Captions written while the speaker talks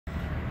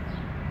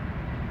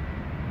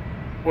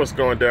What's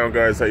going down,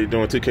 guys? How you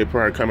doing? TK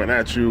Pryor coming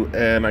at you,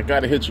 and I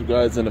gotta hit you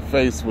guys in the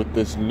face with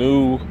this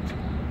new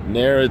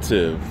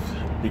narrative,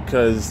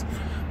 because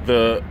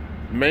the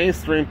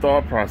mainstream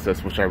thought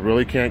process, which I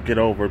really can't get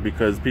over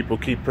because people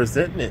keep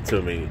presenting it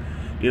to me.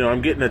 You know,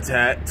 I'm getting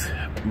attacked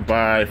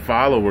by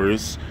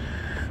followers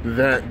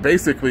that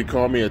basically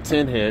call me a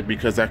tin head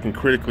because I can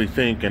critically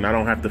think and I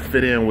don't have to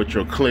fit in with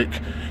your clique,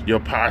 your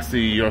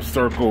posse, your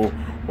circle,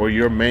 or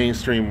your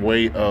mainstream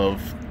way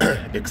of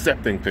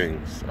accepting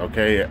things.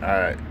 Okay,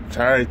 I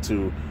try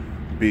to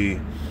be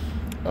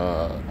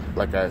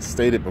like I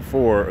stated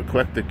before,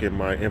 eclectic in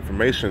my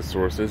information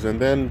sources, and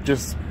then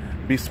just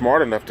be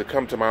smart enough to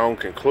come to my own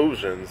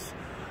conclusions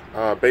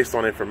based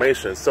on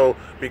information. So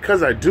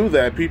because I do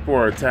that, people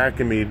are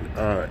attacking me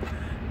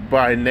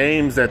by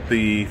names that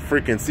the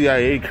freaking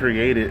CIA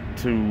created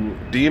to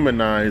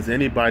demonize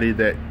anybody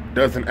that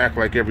doesn't act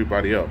like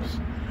everybody else.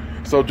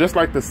 So just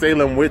like the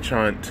Salem witch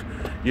hunt,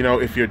 you know,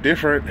 if you're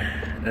different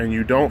and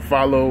you don't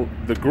follow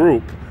the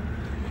group,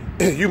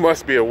 you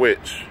must be a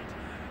witch.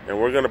 And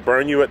we're going to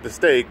burn you at the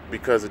stake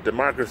because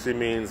democracy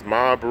means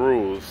mob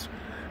rules.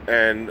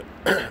 And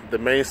the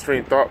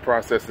mainstream thought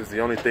process is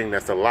the only thing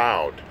that's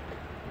allowed.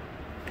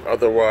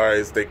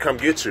 Otherwise, they come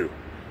get you,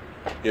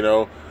 you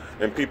know,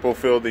 and people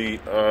feel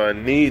the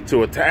need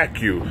to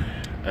attack you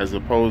as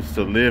opposed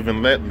to live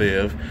and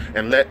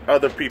let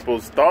other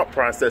people's thought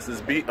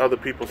processes be other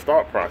people's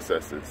thought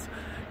processes.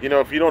 You know,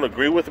 if you don't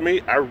agree with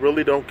me, I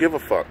really don't give a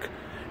fuck.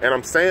 And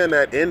I'm saying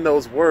that in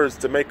those words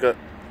to make a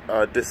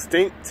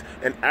distinct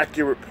and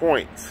accurate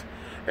point,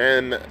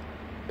 and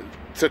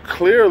to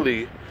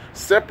clearly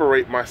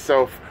separate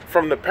myself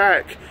from the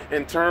pack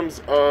in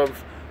terms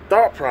of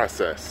thought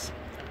process.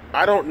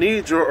 I don't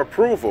need your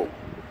approval.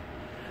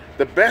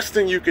 The best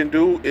thing you can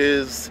do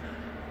is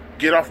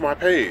get off my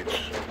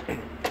page.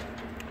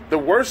 The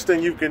worst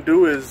thing you can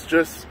do is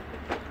just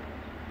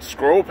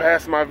scroll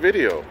past my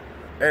video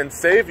and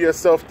save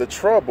yourself the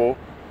trouble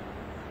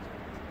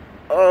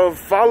of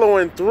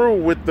following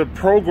through with the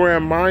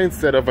program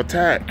mindset of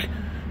attack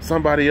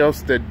somebody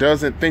else that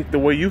doesn't think the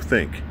way you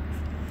think.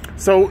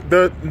 So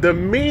the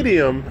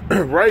medium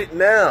right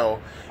now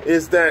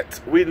is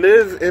that we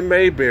live in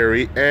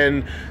Mayberry,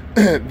 and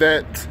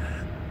that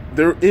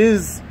there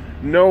is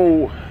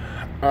no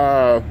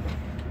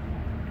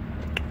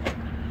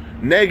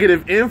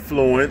negative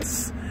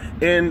influence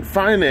in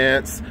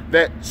finance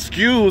that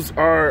skews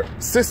our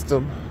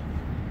system,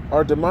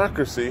 our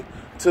democracy,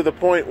 to the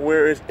point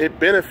where it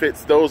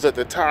benefits those at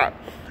the top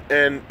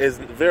and is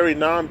very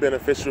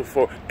non-beneficial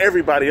for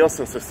everybody else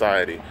in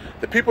society.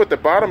 The people at the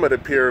bottom of the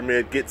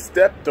pyramid get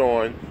stepped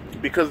on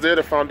because they're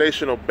the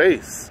foundational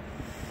base.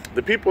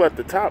 The people at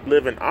the top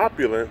live in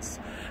opulence,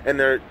 and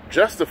they're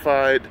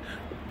justified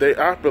their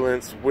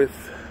opulence with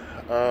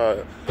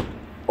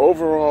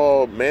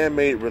overall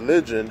man-made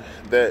religion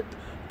that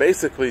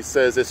basically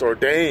says it's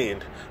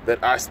ordained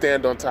that I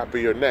stand on top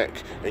of your neck,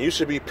 and you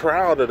should be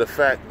proud of the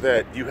fact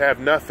that you have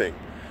nothing.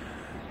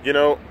 You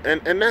know,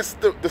 and that's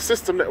the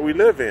system that we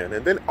live in.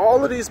 And then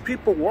all of these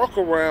people walk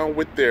around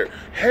with their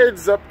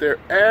heads up their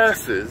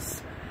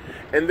asses,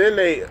 and then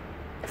they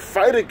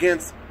fight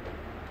against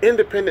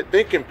independent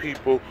thinking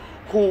people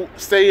who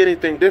say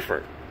anything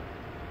different,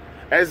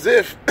 as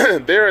if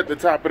they're at the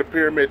top of the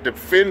pyramid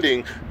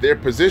defending their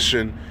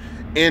position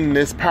in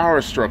this power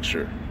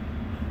structure,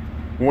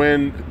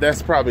 when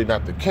that's probably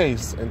not the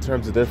case in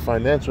terms of their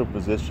financial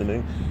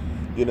positioning,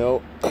 you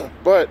know,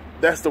 but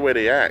that's the way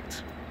they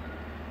act.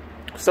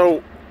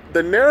 So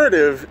the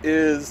narrative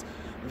is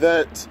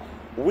that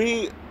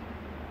we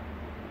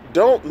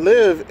don't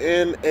live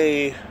in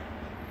a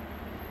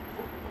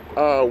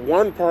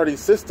one-party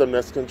system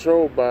that's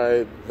controlled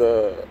by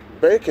the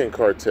banking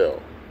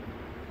cartel,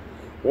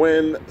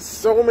 when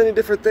so many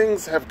different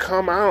things have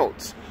come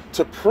out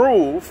to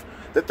prove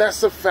that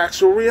that's a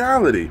factual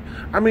reality.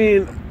 I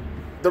mean,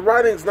 the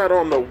writing's not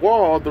on the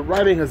wall. The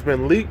writing has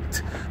been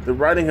leaked. The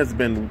writing has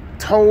been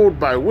told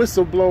by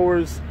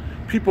whistleblowers.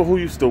 People who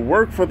used to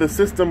work for the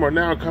system are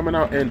now coming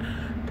out and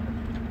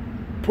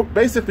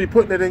basically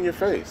putting it in your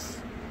face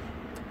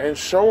and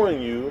showing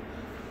you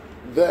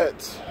that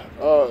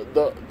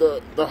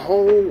the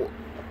whole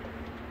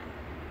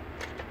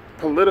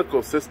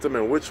political system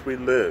in which we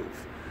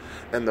live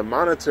and the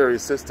monetary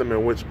system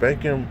in which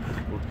banking,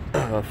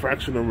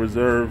 fractional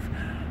reserve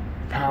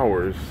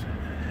powers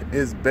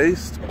is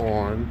based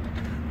on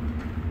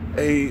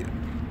a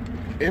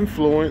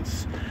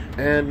influence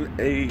and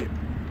a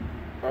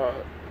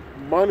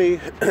money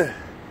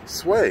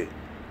sway.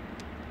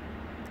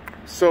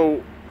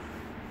 So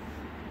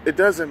it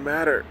doesn't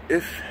matter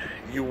if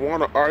you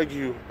want to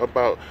argue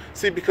about,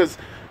 see, because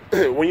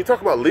when you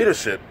talk about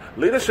leadership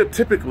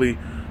typically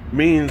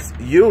means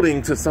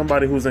yielding to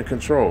somebody who's in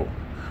control.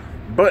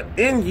 But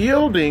in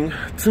yielding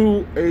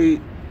to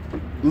a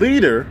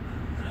leader,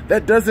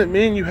 that doesn't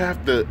mean you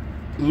have to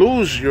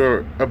lose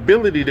your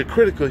ability to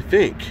critically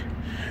think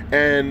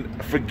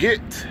and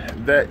forget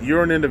that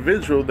you're an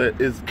individual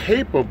that is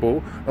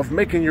capable of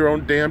making your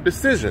own damn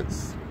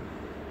decisions.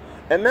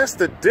 And that's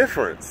the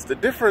difference. The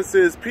difference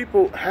is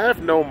people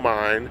have no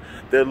mind,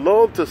 they're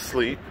lulled to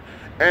sleep,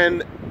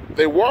 and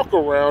they walk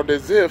around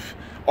as if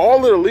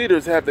all of the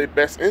leaders have their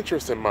best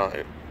interests in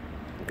mind,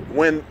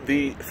 when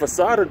the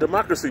facade of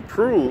democracy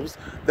proves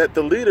that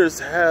the leaders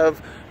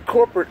have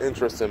corporate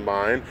interests in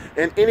mind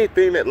and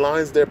anything that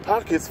lines their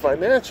pockets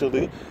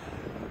financially,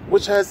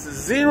 which has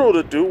zero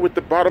to do with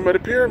the bottom of the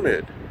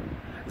pyramid,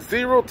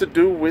 zero to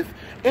do with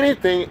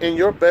anything in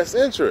your best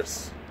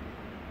interests.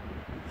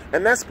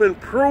 And that's been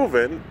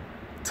proven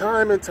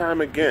time and time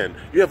again.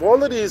 You have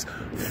all of these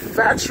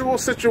factual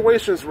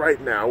situations right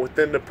now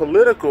within the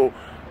political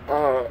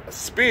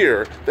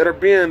sphere that are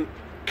being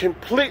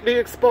completely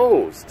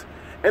exposed.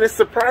 And it's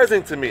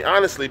surprising to me,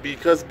 honestly,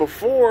 because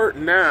before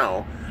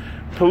now,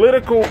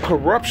 political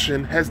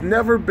corruption has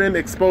never been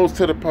exposed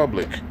to the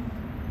public.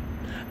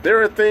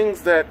 There are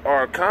things that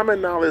are common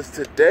knowledge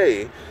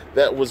today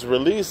that was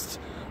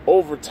released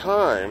over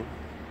time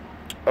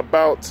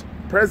about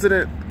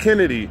President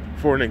Kennedy,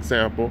 for an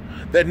example,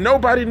 that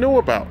nobody knew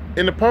about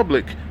in the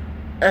public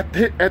at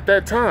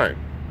that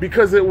time,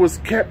 because it was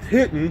kept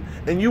hidden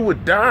and you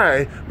would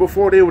die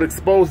before they would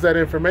expose that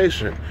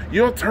information.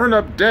 You'll turn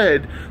up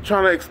dead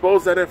trying to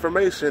expose that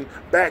information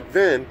back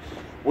then,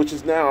 which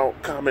is now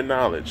common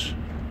knowledge.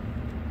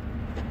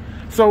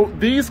 So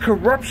these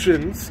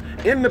corruptions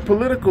in the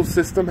political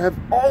system have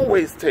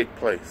always taken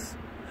place.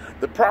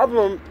 The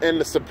problem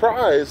and the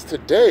surprise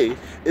today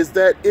is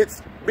that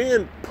it's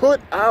being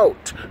put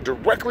out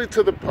directly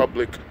to the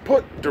public,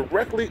 put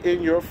directly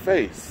in your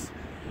face.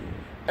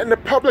 And the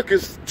public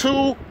is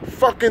too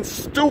fucking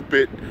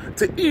stupid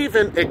to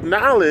even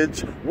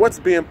acknowledge what's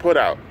being put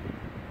out,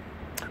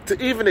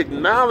 to even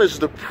acknowledge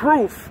the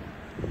proof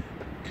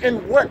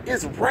in what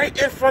is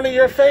right in front of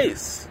your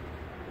face.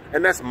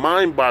 And that's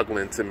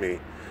mind-boggling to me,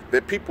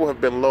 that people have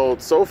been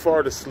lulled so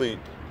far to sleep,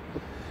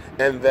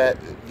 and that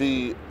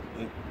the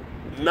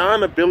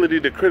non-ability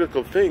to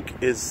critical think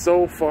is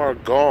so far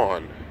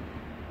gone,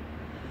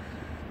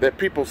 that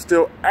people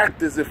still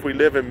act as if we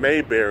live in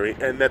Mayberry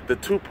and that the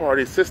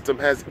two-party system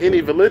has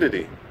any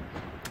validity.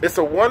 It's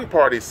a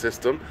one-party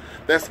system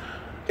that's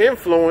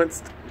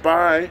influenced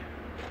by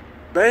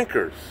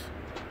bankers,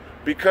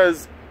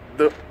 because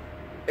the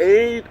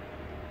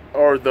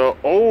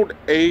old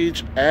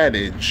age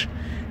adage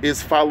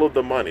is follow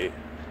the money,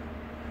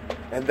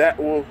 and that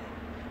will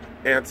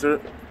answer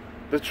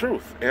the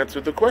truth, answer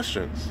the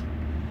questions.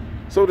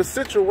 So the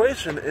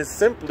situation is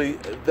simply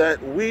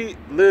that we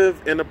live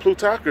in a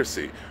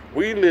plutocracy.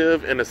 We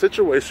live in a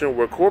situation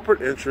where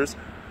corporate interests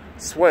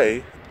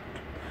sway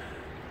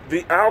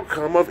the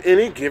outcome of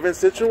any given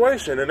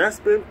situation. And that's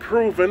been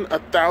proven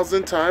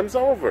 1,000 times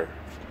over.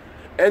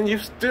 And you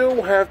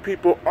still have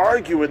people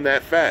arguing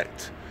that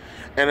fact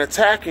and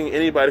attacking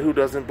anybody who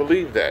doesn't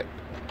believe that,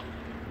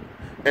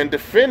 and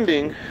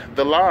defending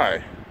the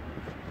lie.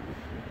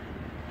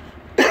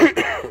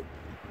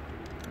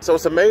 So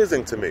it's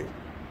amazing to me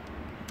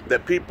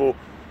that people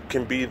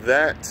can be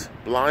that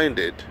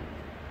blinded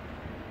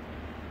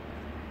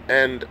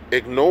and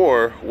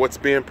ignore what's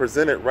being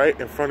presented right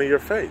in front of your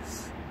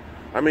face.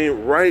 I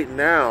mean, right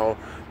now,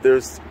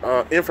 there's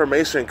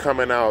information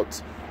coming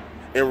out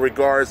in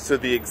regards to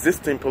the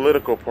existing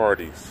political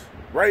parties.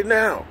 Right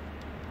now,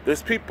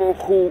 there's people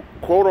who,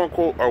 quote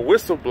unquote, are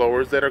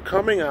whistleblowers that are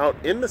coming out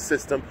in the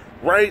system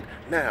right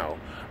now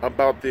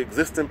about the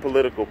existing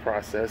political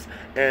process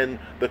and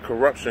the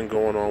corruption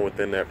going on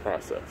within that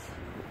process.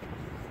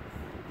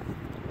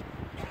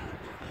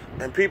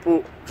 And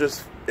people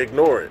just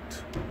ignore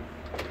it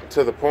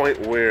to the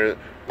point where,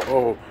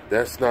 oh,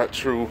 that's not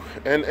true.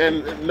 And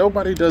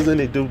nobody does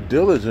any due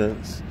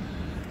diligence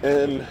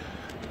in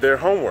their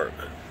homework,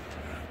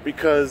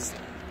 because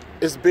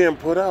it's being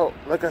put out,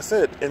 like I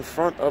said, in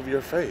front of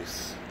your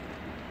face.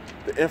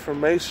 The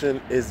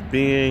information is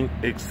being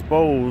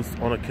exposed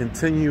on a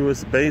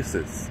continuous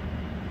basis.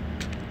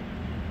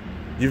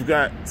 You've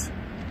got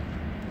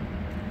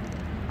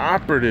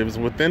operatives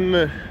within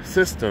the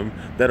system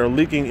that are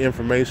leaking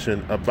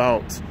information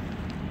about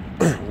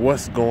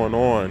what's going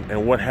on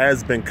and what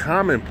has been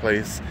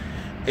commonplace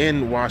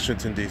in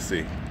Washington,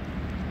 D.C.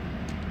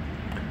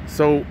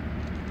 So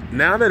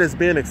now that it's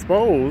being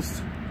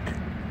exposed,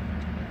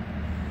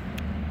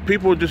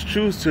 people just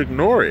choose to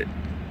ignore it.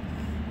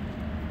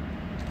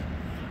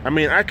 I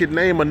mean, I could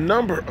name a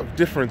number of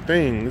different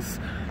things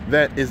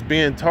that is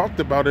being talked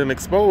about and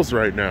exposed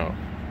right now,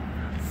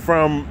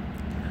 from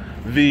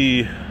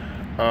the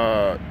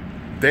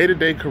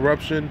day-to-day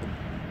corruption,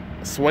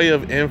 sway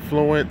of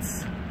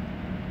influence,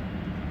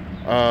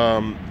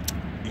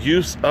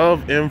 use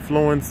of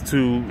influence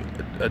to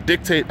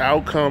dictate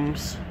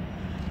outcomes,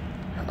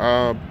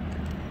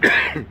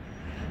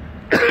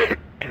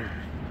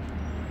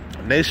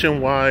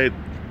 nationwide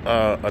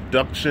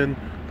abduction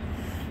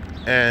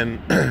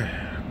and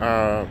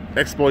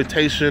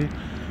exploitation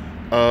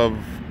of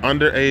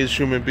underage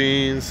human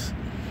beings,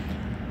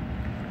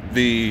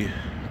 the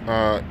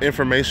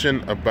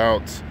information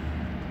about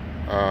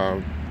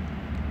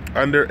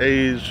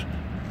underage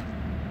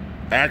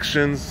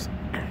actions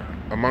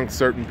among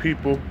certain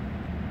people,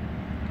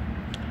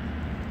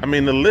 I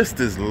mean, the list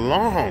is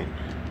long.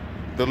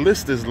 The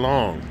list is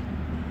long.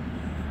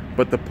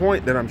 But the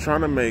point that I'm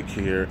trying to make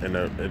here, and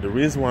the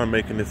reason why I'm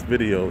making this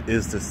video,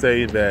 is to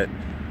say that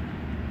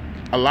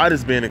a lot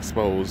is being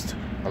exposed.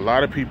 A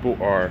lot of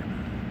people are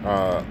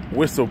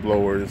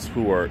whistleblowers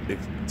who are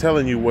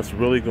telling you what's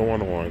really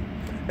going on.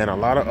 And a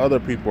lot of other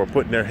people are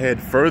putting their head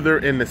further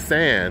in the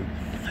sand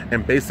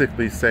and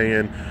basically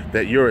saying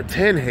that you're a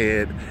tin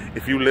head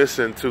if you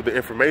listen to the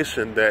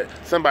information that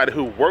somebody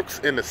who works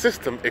in the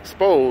system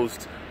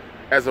exposed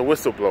as a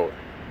whistleblower.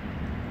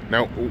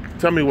 Now,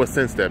 tell me what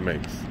sense that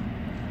makes.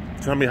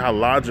 Tell me how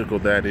logical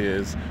that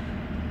is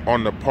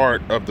on the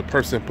part of the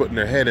person putting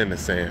their head in the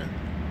sand.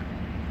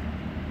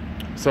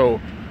 So,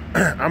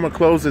 I'm going to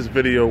close this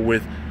video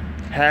with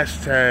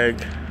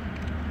hashtag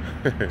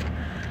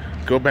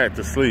go back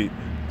to sleep,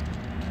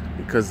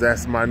 because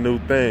that's my new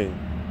thing.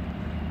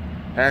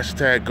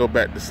 Hashtag go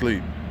back to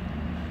sleep.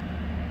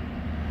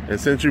 And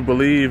since you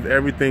believe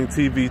everything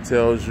TV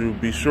tells you,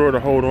 be sure to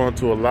hold on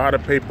to a lot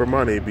of paper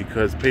money,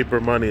 because paper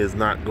money is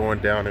not going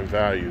down in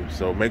value.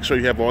 So make sure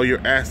you have all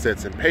your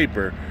assets in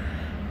paper.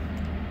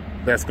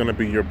 That's going to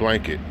be your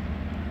blanket.